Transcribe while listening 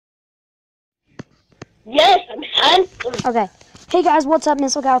Yes, I'm handsome. Okay. Hey guys, what's up?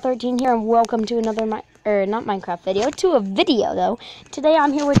 MissileCow13 here, and welcome to another not Minecraft video, to a video though. Today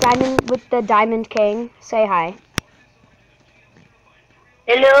I'm here with the Diamond King. Say hi.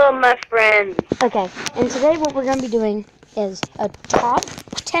 Hello, my friend. Okay. And today what we're gonna be doing is a top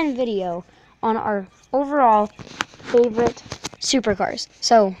 10 video on our overall favorite supercars.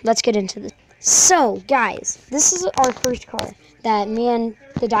 So let's get into this. So guys, this is our first car that me and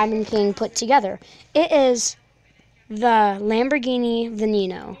the Diamond King put together. It is the Lamborghini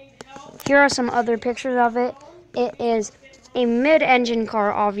Veneno. Here are some other pictures of it. It is a mid-engine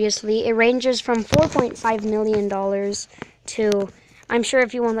car, obviously. It ranges from $4.5 million to, I'm sure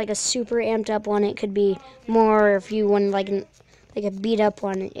if you want like a super amped up one, it could be more. If you want like a beat up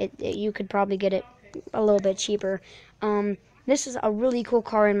one, you could probably get it a little bit cheaper. This is a really cool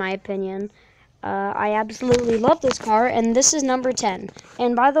car in my opinion. I absolutely love this car, and this is number 10.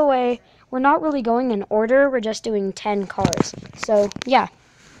 And by the way, we're not really going in order, we're just doing 10 cars. So, yeah.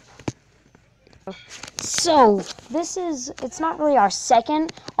 So, it's not really our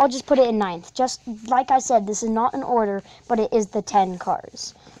second, I'll just put it in ninth. Just like I said, this is not in order, but it is the 10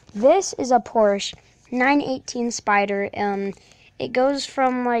 cars. This is a Porsche 918 Spider. It goes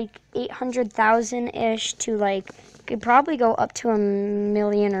from like 800,000-ish to like, could probably go up to 1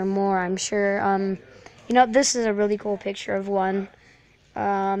 million or more, I'm sure. This is a really cool picture of one.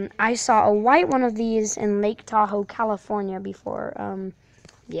 I saw a white one of these in Lake Tahoe, California before.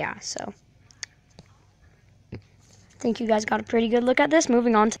 Yeah, so I think you guys got a pretty good look at this.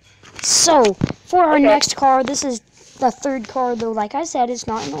 Moving on. So, for our next car, this is the third car, though, like I said, it's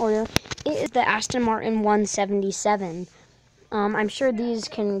not in order. It is the Aston Martin 177. I'm sure these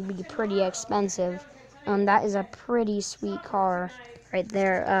can be pretty expensive. That is a pretty sweet car right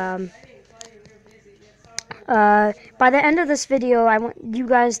there. By the end of this video, I want you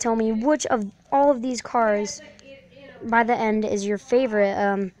guys tell me which of all of these cars by the end is your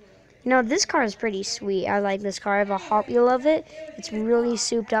favorite. This car is pretty sweet. I like this car. I have a Hot Wheel of it. It's really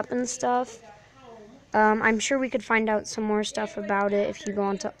souped up and stuff. I'm sure we could find out some more stuff about it if you go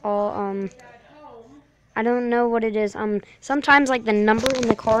onto all, I don't know what it is. Sometimes like the number in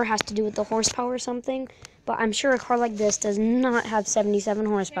the car has to do with the horsepower or something, but I'm sure a car like this does not have 77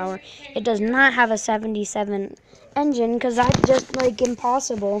 horsepower. It does not have a 77 engine, because that's just like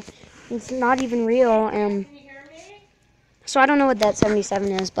impossible. It's not even real, and so I don't know what that 77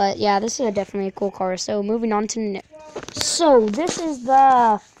 is, but yeah, this is definitely a cool car. So moving on to next. So this is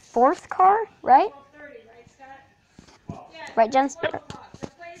the fourth car, right? Right, Jens?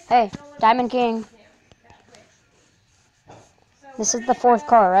 Hey, Diamond King. This is the fourth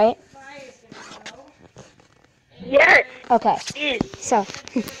car, right? Yes. Okay, so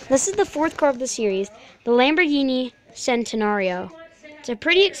this is the fourth car of the series, the Lamborghini Centenario. It's a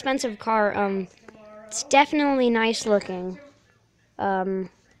pretty expensive car. It's definitely nice looking. It'd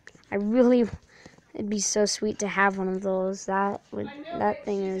be so sweet to have one of those. That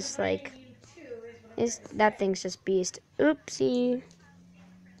thing is like, that thing's just beast. Oopsie.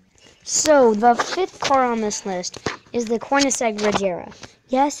 So the fifth car on this list is the Koenigsegg Regera.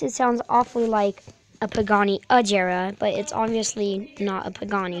 Yes, it sounds awfully like a Pagani Agera, but it's obviously not a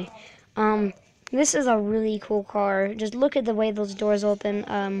Pagani. This is a really cool car. Just look at the way those doors open.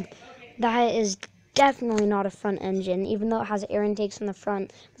 That is definitely not a front engine, even though it has air intakes in the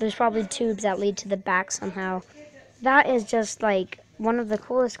front. There's probably tubes that lead to the back somehow. That is just like one of the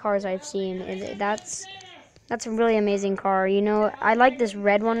coolest cars I've seen. That's a really amazing car. I like this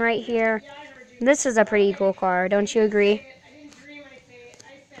red one right here. This is a pretty cool car. Don't you agree?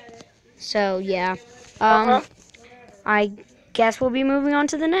 So, yeah. I guess we'll be moving on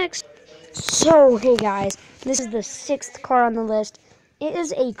to the next. So, hey guys, this is the sixth car on the list. It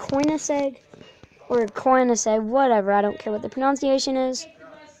is a Koenigsegg, or Koenigsegg, whatever. I don't care what the pronunciation is,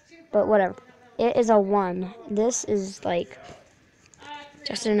 but whatever. It is a 1. This is like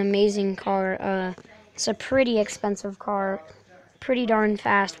just an amazing car. It's a pretty expensive car, pretty darn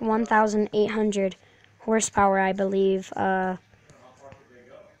fast, 1,800 horsepower, I believe.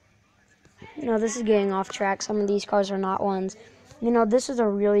 This is getting off track. Some of these cars are not ones. This is a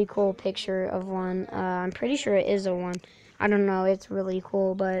really cool picture of one. I'm pretty sure it is a 1. I don't know. It's really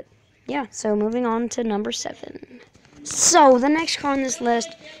cool, but yeah. So moving on to number 7. So the next car on this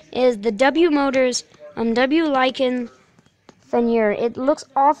list is the W Motors W Lycan Fenrir. It looks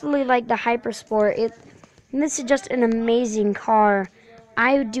awfully like the Hypersport. This is just an amazing car.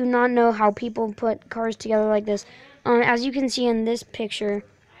 I do not know how people put cars together like this. As you can see in this picture,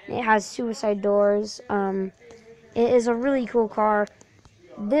 it has suicide doors. It is a really cool car.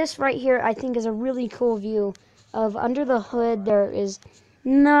 This right here, I think, is a really cool view of under the hood. There is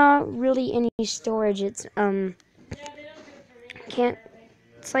not really any storage. It's can't.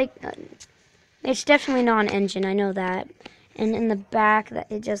 It's like it's definitely not an engine. I know that. And in the back,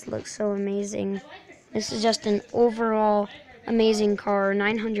 that it just looks so amazing. This is just an overall amazing car.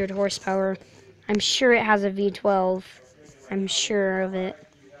 900 horsepower. I'm sure it has a V12. I'm sure of it.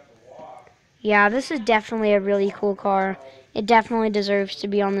 Yeah, this is definitely a really cool car. It definitely deserves to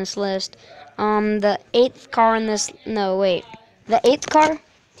be on this list. The 8th car in this, no, wait. The 8th car,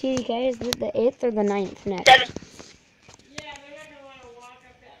 TDK, is it the 8th or the 9th next? 7th.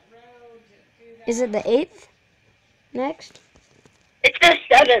 Is it the 8th next? It's the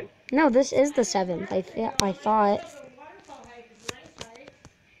 7th. No, this is the 7th, I thought.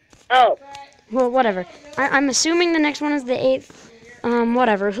 Oh. Well, whatever. I'm assuming the next one is the 8th.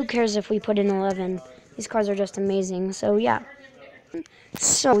 Whatever. Who cares if we put in 11? These cars are just amazing. So, yeah.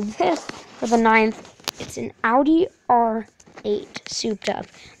 So, this, for the 9th, it's an Audi R8 souped up.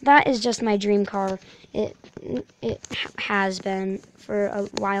 That is just my dream car. It has been for a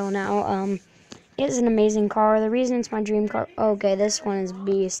while now. It is an amazing car. The reason it's my dream car... Okay, this one is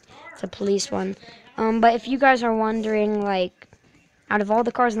beast. It's a police one. But if you guys are wondering, like, out of all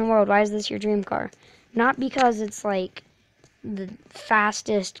the cars in the world, why is this your dream car? Not because it's, like, the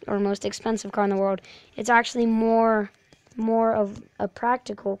fastest or most expensive car in the world. It's actually more of a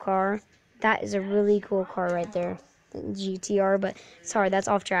practical car. That is a really cool car right there, the GTR. But sorry, that's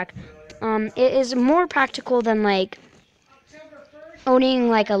off track. It is more practical than like owning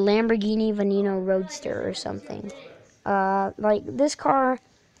like a Lamborghini Veneno Roadster or something. Like this car,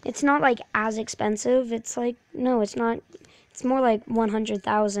 it's not like as expensive. It's like no, it's not. It's more like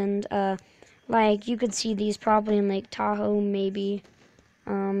 100,000. Like, you could see these probably in Lake Tahoe, maybe.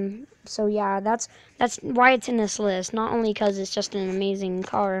 So, yeah, that's why it's in this list. Not only because it's just an amazing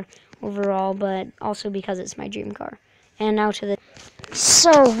car overall, but also because it's my dream car. And now to the...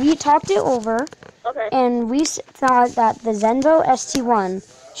 So, we talked it over, Okay. and we thought that the Zenvo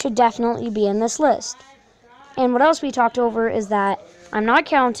ST1 should definitely be in this list. And what else we talked over is that I'm not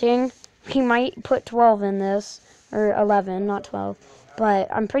counting. We might put 12 in this, or 11, not 12. But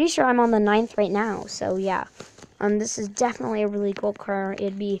I'm pretty sure I'm on the 9th right now, so yeah. This is definitely a really cool car.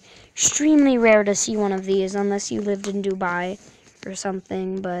 It'd be extremely rare to see one of these unless you lived in Dubai or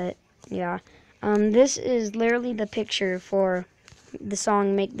something, but yeah. This is literally the picture for the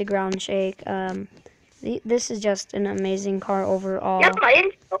song Make the Ground Shake. This is just an amazing car overall. Yeah, my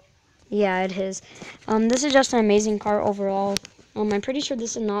info. Yeah, it is. This is just an amazing car overall. I'm pretty sure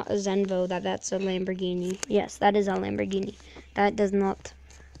this is not a Zenvo, that's a Lamborghini. Yes, that is a Lamborghini. That does not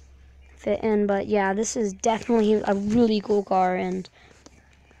fit in, but yeah, this is definitely a really cool car, and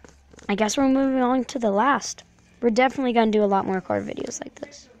I guess we're moving on to the last. We're definitely going to do a lot more car videos like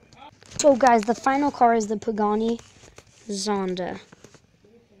this. So guys, the final car is the Pagani Zonda.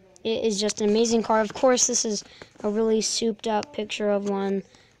 It is just an amazing car. Of course, this is a really souped up picture of one.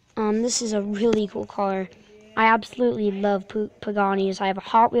 This is a really cool car. I absolutely love Paganis. I have a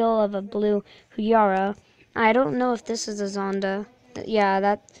Hot Wheel of a blue Huyara. I don't know if this is a Zonda. Yeah,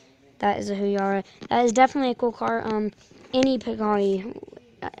 that is a Huyara. That is definitely a cool car. Any Pagani.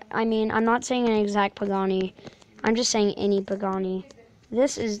 I mean, I'm not saying an exact Pagani. I'm just saying any Pagani.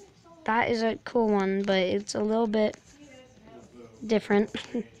 That is a cool one, but it's a little bit different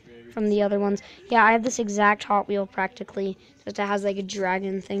from the other ones. Yeah, I have this exact Hot Wheel practically. Just it has like a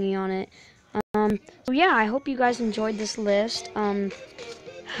dragon thingy on it. So yeah, I hope you guys enjoyed this list.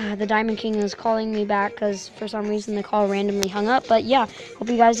 The Diamond King is calling me back because for some reason the call randomly hung up. But yeah, hope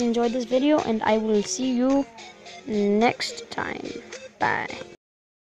you guys enjoyed this video, and I will see you next time. Bye.